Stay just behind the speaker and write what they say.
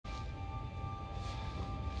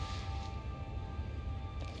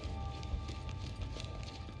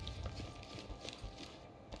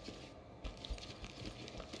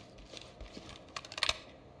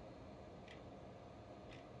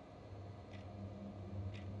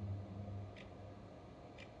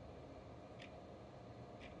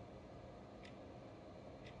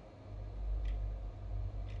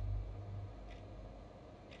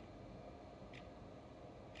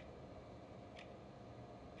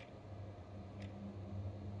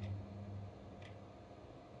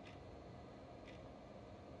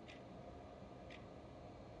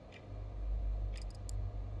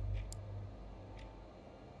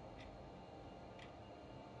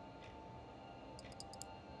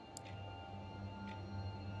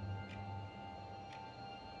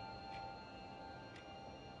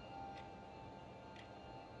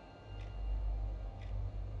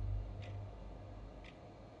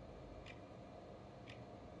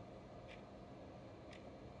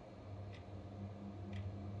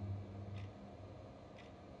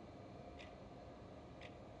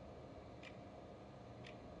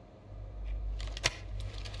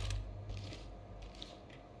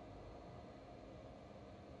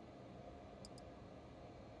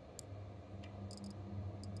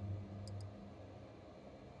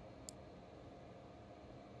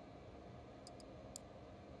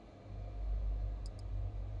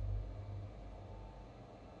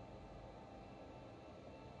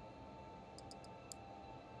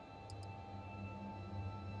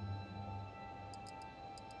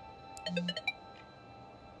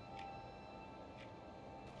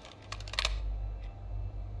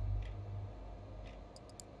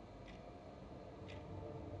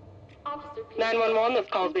Officer 911, this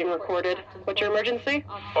call's being recorded. What's your emergency?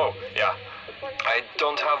 Oh, yeah. I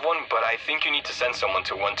don't have one, but I think you need to send someone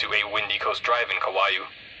to 128 Windy Coast Drive in Kauai.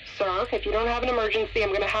 Sir, if you don't have an emergency,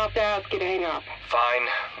 I'm gonna have to ask you to hang up. Fine,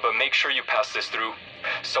 but make sure you pass this through.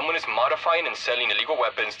 Someone is modifying and selling illegal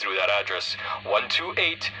weapons through that address.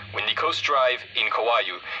 128 Windy Coast Drive in Kauai.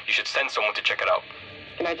 You should send someone to check it out.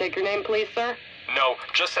 Can I take your name, please, sir? No,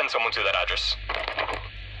 just send someone to that address.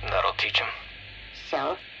 That'll teach him.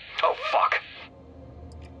 Sir? Oh, fuck.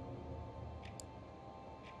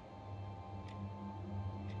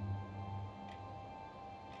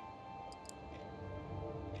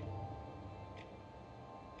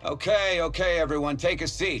 Okay, everyone, take a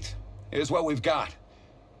seat. Here's what we've got.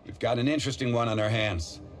 We've got an interesting one on our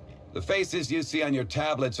hands. The faces you see on your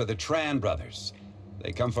tablets are the Tran brothers.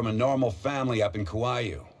 They come from a normal family up in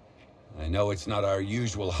Kauai. I know it's not our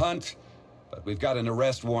usual hunt, but we've got an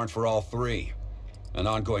arrest warrant for all three. An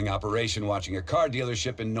ongoing operation watching a car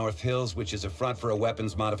dealership in North Hills, which is a front for a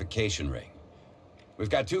weapons modification ring. We've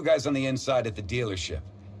got two guys on the inside at the dealership,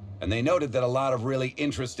 and they noted that a lot of really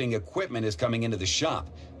interesting equipment is coming into the shop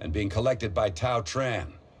and being collected by Tao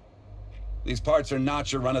Tran. These parts are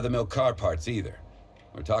not your run-of-the-mill car parts either.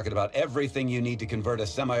 We're talking about everything you need to convert a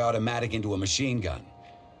semi-automatic into a machine gun.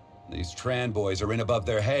 These Tran boys are in above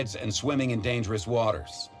their heads and swimming in dangerous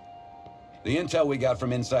waters. The intel we got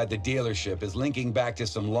from inside the dealership is linking back to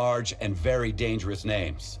some large and very dangerous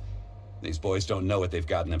names. These boys don't know what they've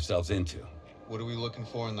gotten themselves into. What are we looking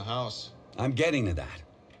for in the house? I'm getting to that.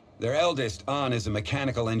 Their eldest, An, is a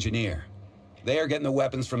mechanical engineer. They are getting the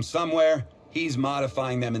weapons from somewhere. He's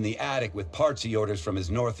modifying them in the attic with parts he orders from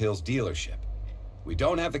his North Hills dealership. We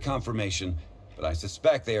don't have the confirmation, but I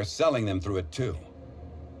suspect they are selling them through it too.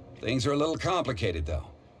 Things are a little complicated, though.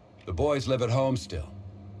 The boys live at home still.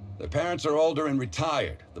 Their parents are older and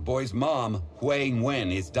retired. The boy's mom, Hui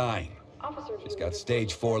Nguyen, is dying. She's got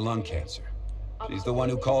stage 4 lung cancer. She's the one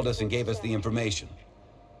who called us and gave us the information.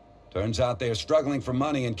 Turns out they are struggling for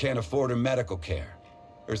money and can't afford her medical care.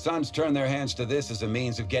 Her sons turned their hands to this as a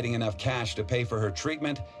means of getting enough cash to pay for her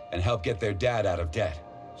treatment and help get their dad out of debt.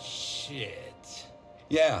 Shit.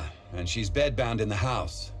 Yeah, and she's bedbound in the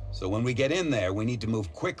house. So when we get in there, we need to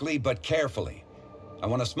move quickly but carefully. I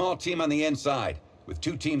want a small team on the inside, with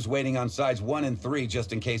 2 teams waiting on sides 1 and 3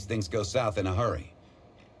 just in case things go south in a hurry.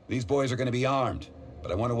 These boys are going to be armed,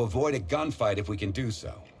 but I want to avoid a gunfight if we can do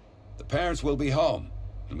so. The parents will be home,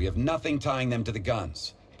 and we have nothing tying them to the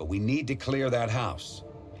guns, but we need to clear that house.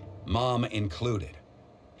 Mom included.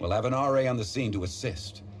 We'll have an RA on the scene to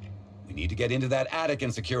assist. We need to get into that attic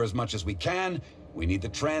and secure as much as we can. We need the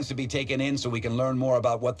Trans to be taken in so we can learn more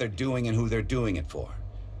about what they're doing and who they're doing it for.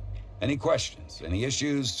 Any questions? Any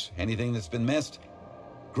issues? Anything that's been missed?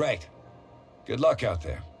 Great. Good luck out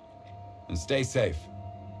there. And stay safe.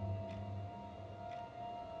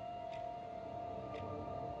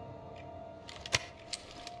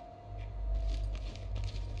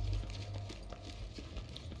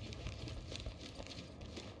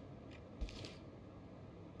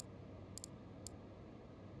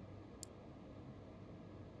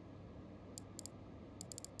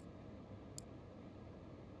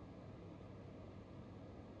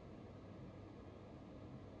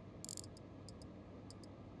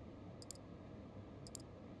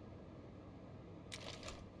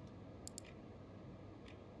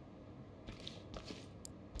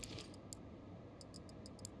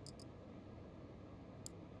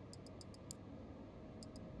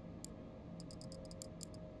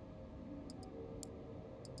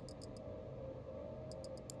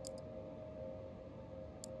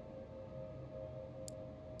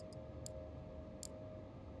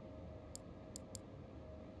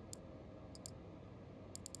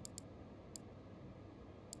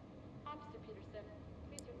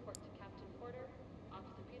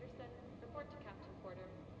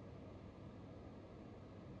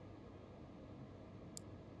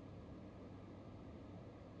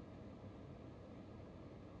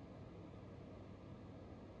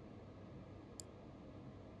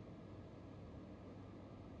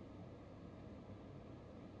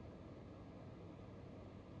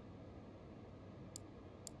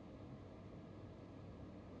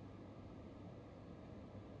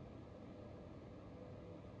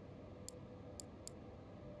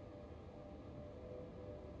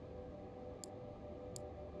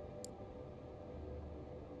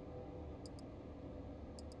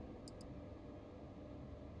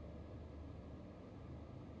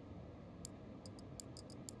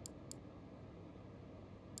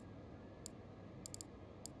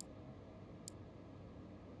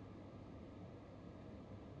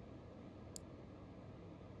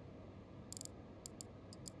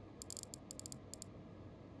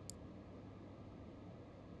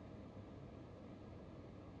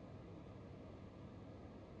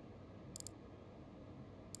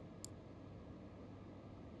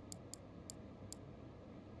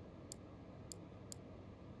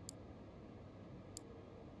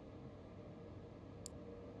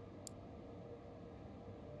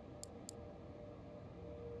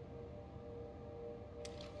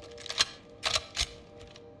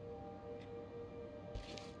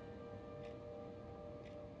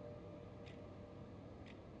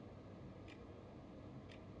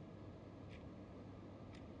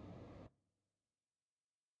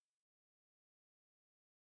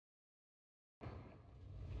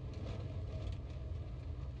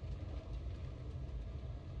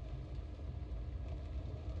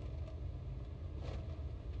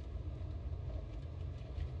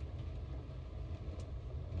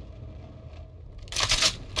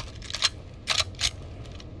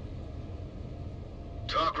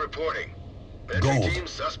 reporting. Gold. Entry team,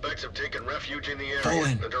 suspects have taken refuge in the Fall area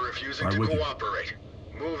in. and are refusing Right to with you. cooperate.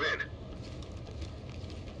 Move in.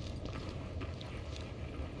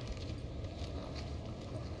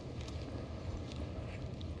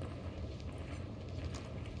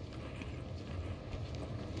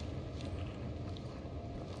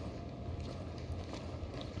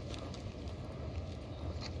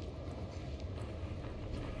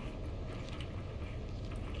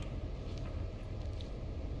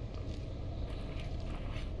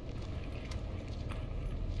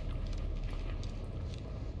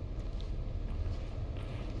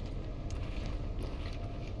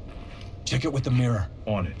 Check it with the mirror.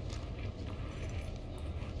 On it.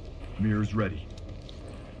 Mirror's ready.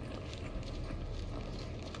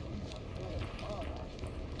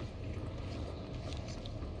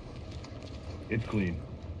 It's clean.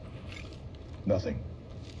 Nothing.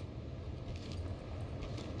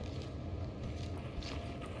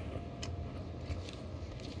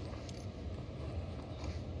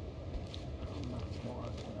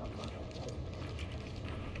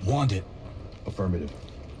 Wand it. Affirmative.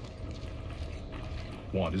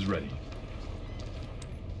 Wand is ready.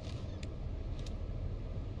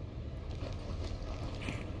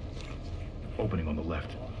 Opening on the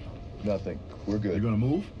left. Nothing. We're good. You gonna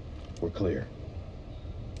move? We're clear.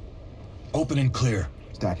 Open and clear.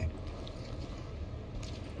 Stacking.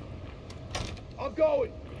 I'm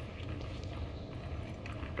going!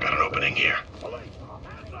 Got an opening here.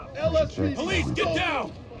 LSPD! Police, get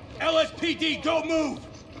down! LSPD, don't move!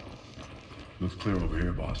 Looks clear over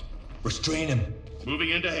here, boss. Restrain him.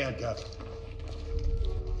 Moving into handcuffs.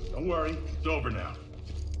 Don't worry, it's over now.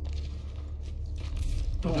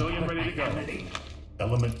 Civilian ready to go.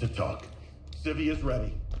 Element to talk. Civvy is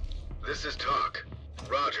ready. This is talk.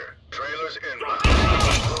 Roger. Trailers inbound.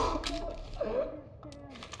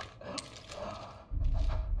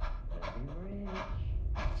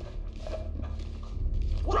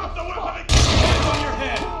 Drop the weapon! Hands on your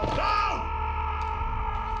head! Down!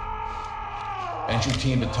 Entry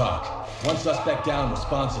team to talk. One suspect down,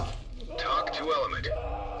 responsive. Talk to element.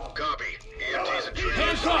 Copy. EMTs and trailers.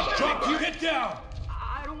 Hands up! Drop you, standby. get down!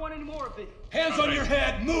 I don't want any more of it. Hands on your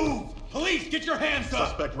head, move! Police, get your hands up!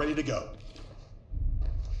 Suspect ready to go.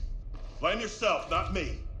 Blame yourself, not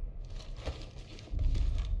me.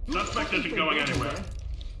 Suspect isn't going anywhere.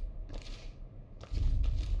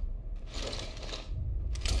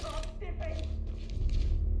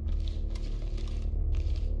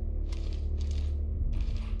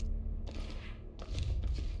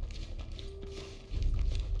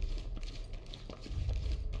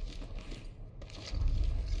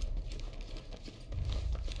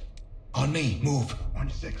 On me, move.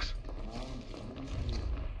 1-6.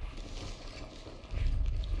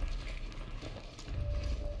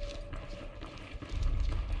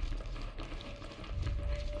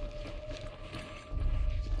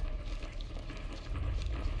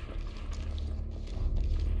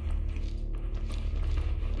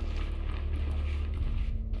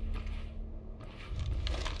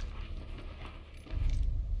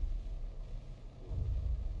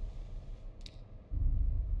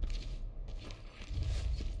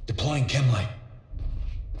 Deploying chem light.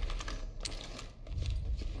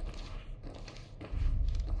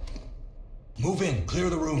 Move in, clear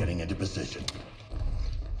the room. Getting into position.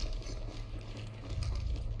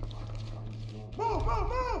 Move, move,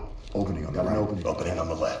 move! Opening on the right. Opening on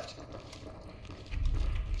the left.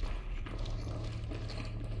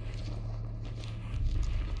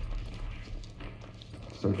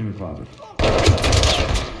 Searching the closet.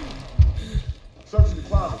 Searching the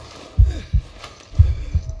closet.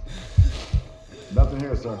 Nothing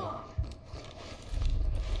here, sir.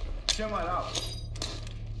 Chem light out.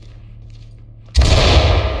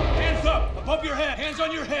 Hands up, above your head, hands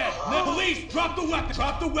on your head. Now, police, drop the weapon.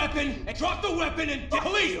 Drop the weapon, and drop the weapon, and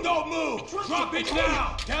police, don't move. Drop it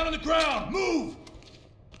now. Down on the ground, move.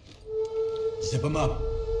 Zip him up.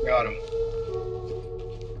 Got him.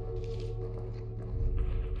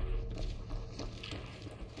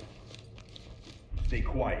 Stay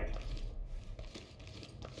quiet.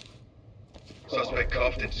 Suspect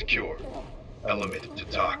cuffed and secure. Element to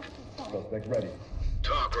talk. Suspect ready.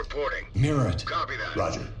 Talk reporting. Mirror it. Copy that.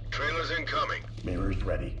 Roger. Trailers incoming. Mirror's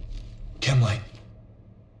ready. Chem light.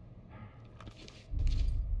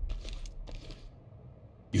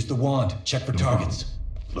 Use the wand. Check for targets.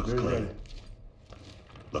 Looks clear.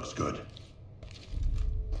 Looks good.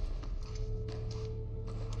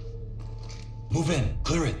 Move in.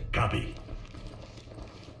 Clear it. Copy.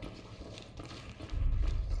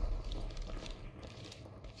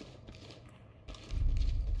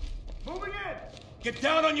 Moving in. Get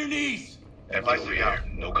down on your knees. Advice to the air,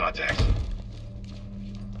 no contacts.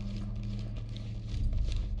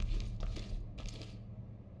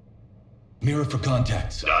 Mirror for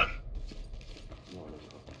contacts. Done.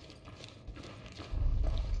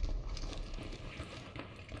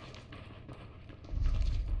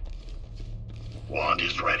 Wand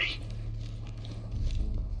is ready.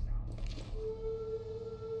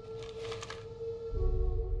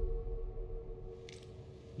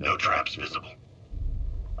 No traps visible.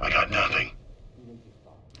 I got nothing.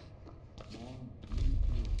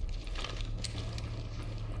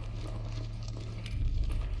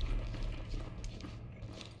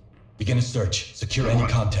 Begin a search. Secure any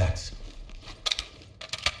contacts.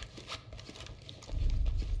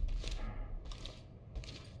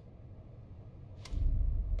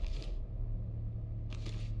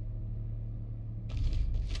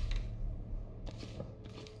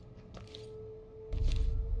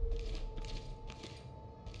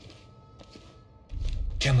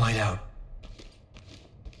 Chem light out.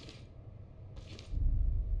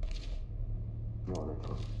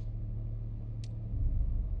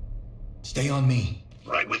 Stay on me.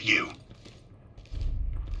 Right with you.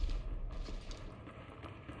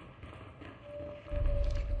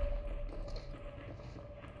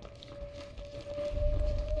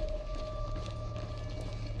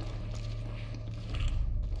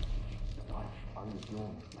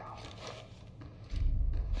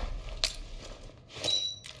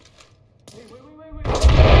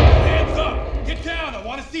 Hands up! Get down! I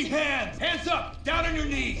want to see hands! Hands up! Down on your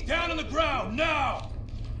knees! Down on the ground! Now!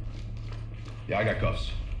 Yeah, I got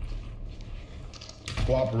cuffs.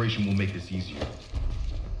 Cooperation will make this easier.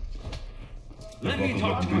 Let me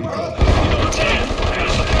talk to you. you.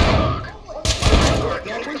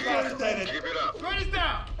 Keep it up. Write it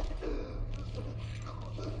down!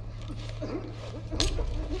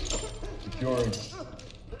 Securing.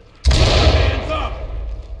 Hands up!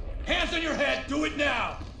 Hands on your head! Do it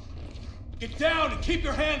now! Get down and keep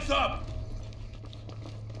your hands up!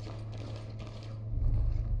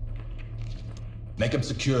 Make him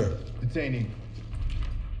secure. Detaining.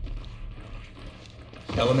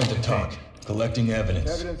 Element to talk. Collecting evidence.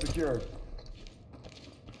 Evidence secured.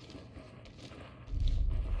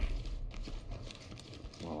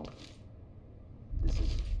 Well, this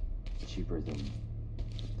is cheaper than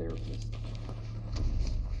therapist.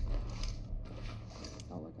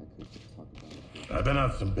 Not like I could talk about it. I've been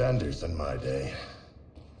on some benders in my day.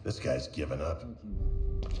 This guy's given up.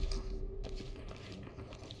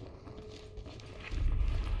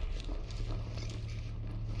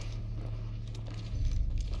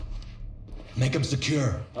 Make him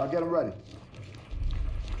secure. I'll get him ready.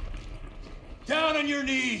 Down on your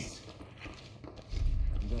knees!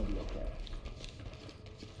 I'm gonna be okay.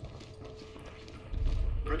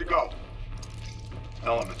 Good to go.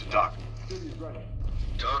 Element to dock. City's ready.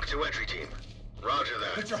 Talk to entry team. Roger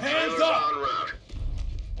that. Put your hands Trailers up! en route.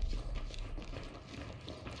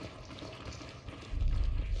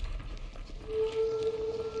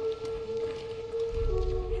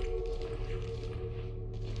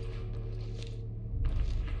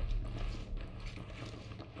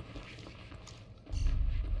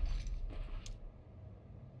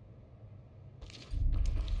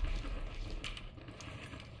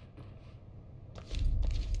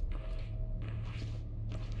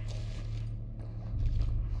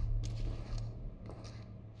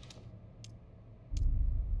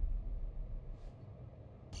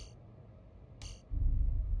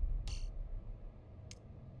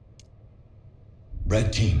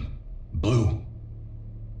 Red team. Blue.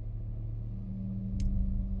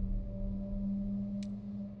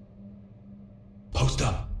 Post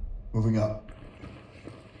up. Moving up.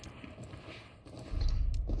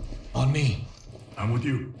 On me. I'm with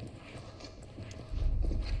you.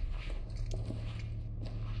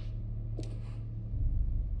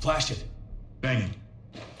 Flash it. Banging.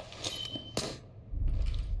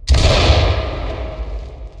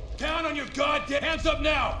 Down on your goddamn... Hands up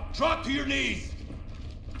now! Drop to your knees!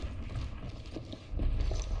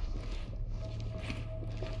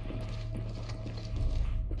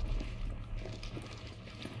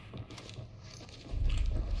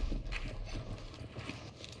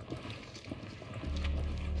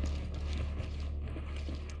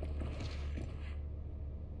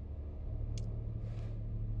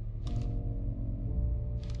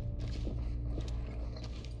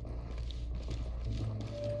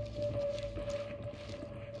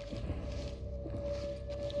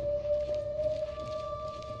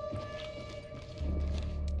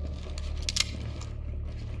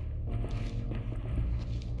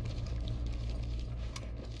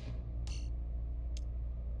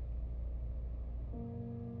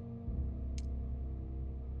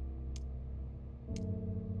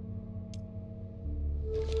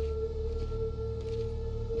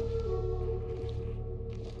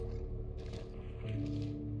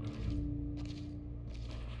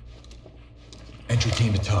 Entry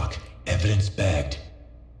team to talk. Evidence bagged.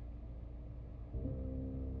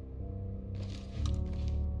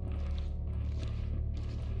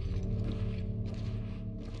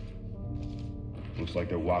 Looks like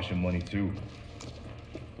they're washing money too.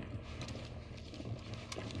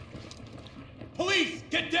 Police,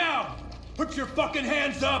 get down! Put your fucking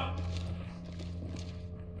hands up!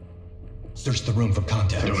 Search the room for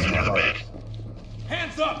contacts. Doing another bed.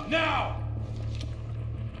 Hands up, now!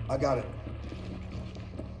 I got it.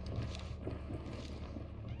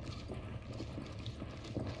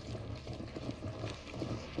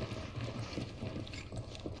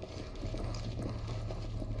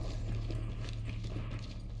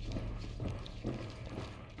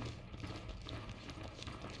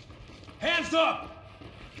 Hands up!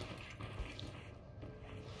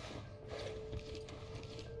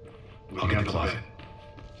 Looking at the closet.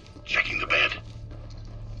 Checking the bed.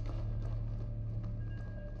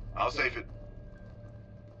 I'll safe it.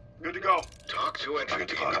 Good to go. Talk to entry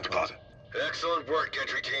team. Got the closet. Excellent work,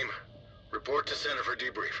 entry team. Report to center for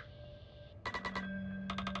debrief.